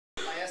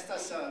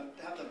Maestas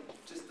have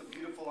just the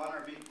beautiful honor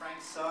of being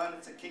Frank's son.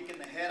 It's a kick in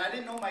the head. I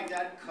didn't know my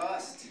dad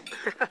cussed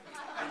until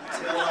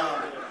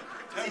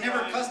he never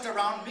cussed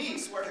around me.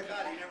 Swear to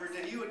God, he never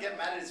did. He would get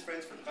mad at his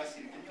friends for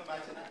cussing. Can you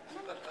imagine that?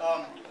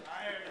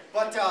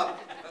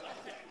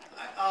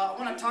 I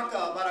want to talk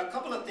about a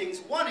couple of things.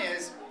 One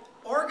is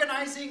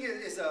organizing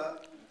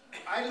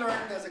I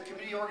learned as a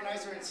community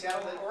organizer in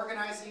Seattle that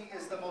organizing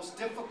is the most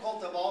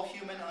difficult of all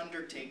human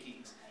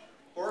undertakings.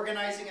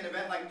 Organizing an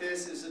event like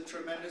this is a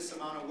tremendous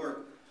amount of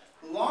work.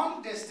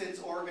 Long distance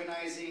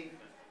organizing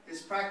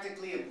is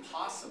practically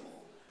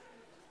impossible.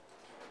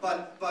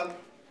 But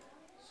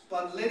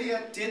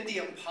Lydia did the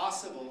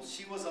impossible.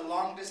 She was a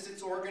long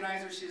distance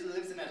organizer. She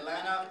lives in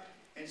Atlanta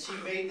and she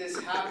made this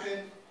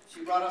happen.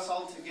 She brought us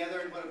all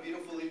together and what a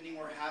beautiful evening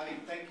we're having.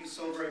 Thank you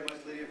so very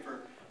much, Lydia, for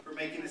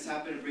making this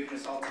happen and bringing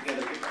us all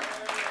together.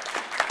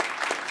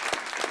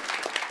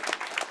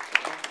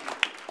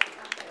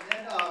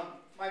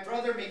 My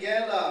brother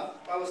Miguel,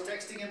 I was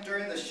texting him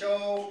during the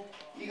show.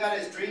 He got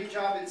his dream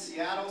job in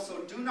Seattle,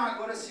 so do not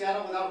go to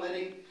Seattle without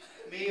letting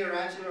me or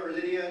Angela or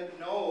Lydia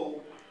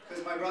know,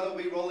 because my brother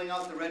will be rolling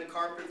out the red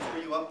carpet for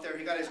you up there.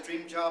 He got his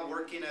dream job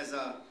working as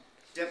a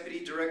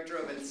deputy director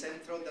of El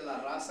Centro de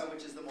la Raza,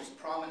 which is the most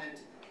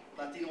prominent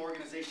Latino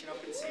organization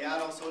up in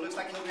Seattle. So it looks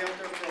like he'll be up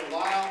there for a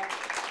while.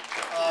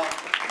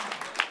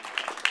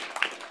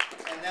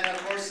 And then, of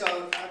course,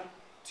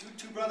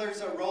 two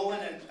brothers are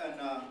Roland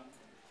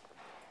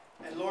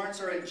and Lawrence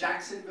are in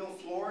Jacksonville,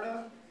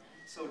 Florida.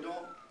 So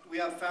we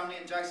have family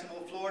in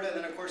Jacksonville, Florida. And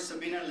then, of course,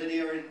 Sabina and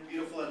Lydia are in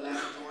beautiful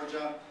Atlanta,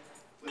 Georgia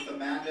with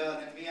Amanda.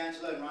 And then me,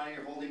 Angela, and Ronnie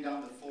are holding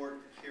down the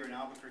fort here in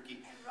Albuquerque.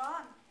 And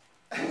Ron.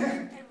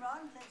 And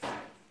Ron lives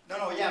there.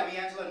 No, yeah, me,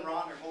 Angela, and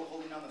Ron are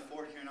holding down the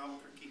fort here in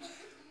Albuquerque.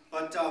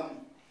 But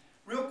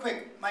real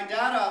quick, my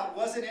dad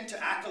wasn't into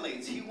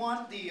accolades. He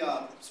won the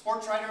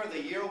Sports Writer of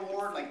the Year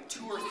award like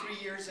 2 or 3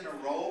 years in a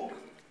row.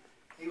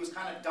 He was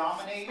kind of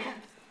dominating.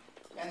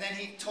 And then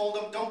he told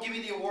them, don't give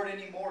me the award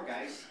anymore,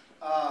 guys.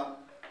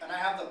 And I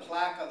have the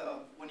plaque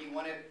of when he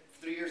won it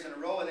 3 years in a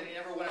row, and then he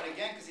never won it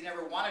again because he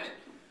never wanted it.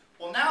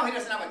 Well, now he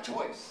doesn't have a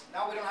choice.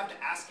 Now we don't have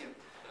to ask him.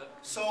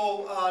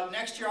 So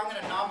next year I'm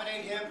going to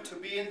nominate him to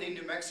be in the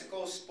New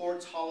Mexico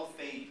Sports Hall of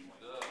Fame.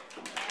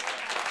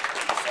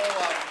 So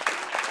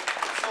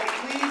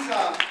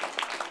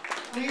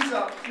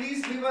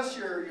please leave us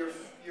your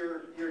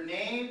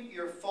name,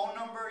 your phone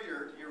number,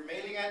 your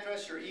mailing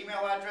address, your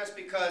email address,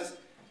 because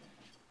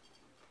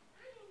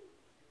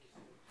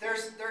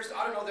there's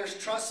I don't know, there's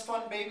trust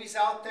fund babies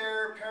out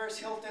there, Paris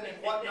Hilton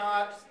and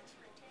whatnot.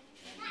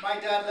 My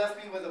dad left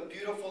me with a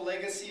beautiful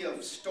legacy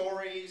of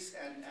stories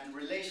and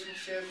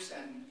relationships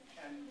and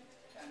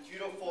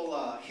beautiful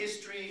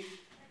history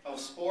of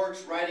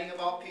sports, writing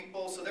about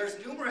people. So there's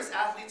numerous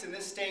athletes in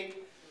this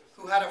state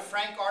who had a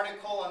Frank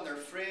article on their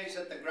fridge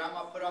that the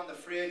grandma put on the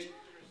fridge.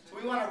 So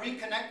we want to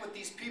reconnect with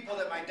these people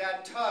that my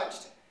dad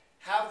touched,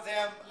 have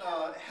them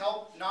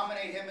help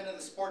nominate him into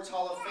the Sports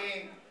Hall of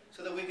Fame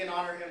so that we can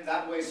honor him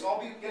that way. So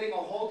I'll be getting a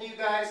hold of you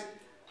guys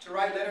to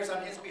write letters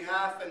on his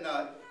behalf, and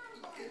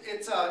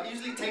it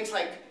usually takes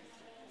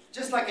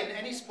just like in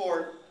any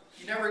sport,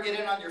 you never get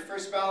in on your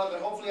first ballot,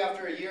 but hopefully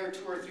after a year or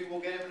 2 or 3, we'll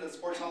get him into the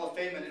Sports Hall of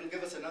Fame, and it'll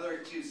give us another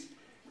excuse to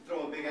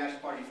throw a big ash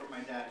party for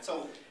my dad.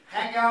 So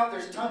hang out,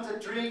 there's tons of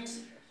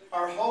drinks.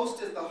 Our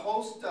host is the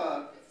host.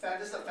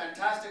 This is a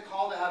fantastic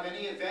hall to have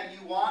any event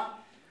you want.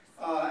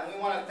 And we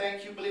want to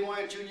thank you, Billy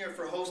Moe Jr.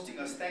 for hosting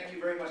us. Thank you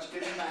very much.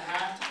 Give him a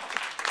hand.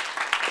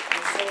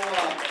 And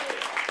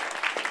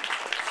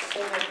so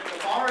the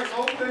bar is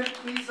open.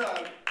 Please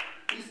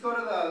go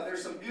to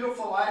there's some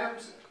beautiful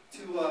items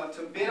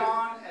to bid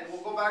on, and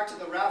we'll go back to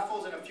the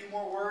raffles in a few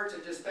more words,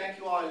 and just thank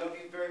you all. I love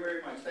you very,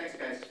 very much. Thanks,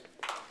 guys.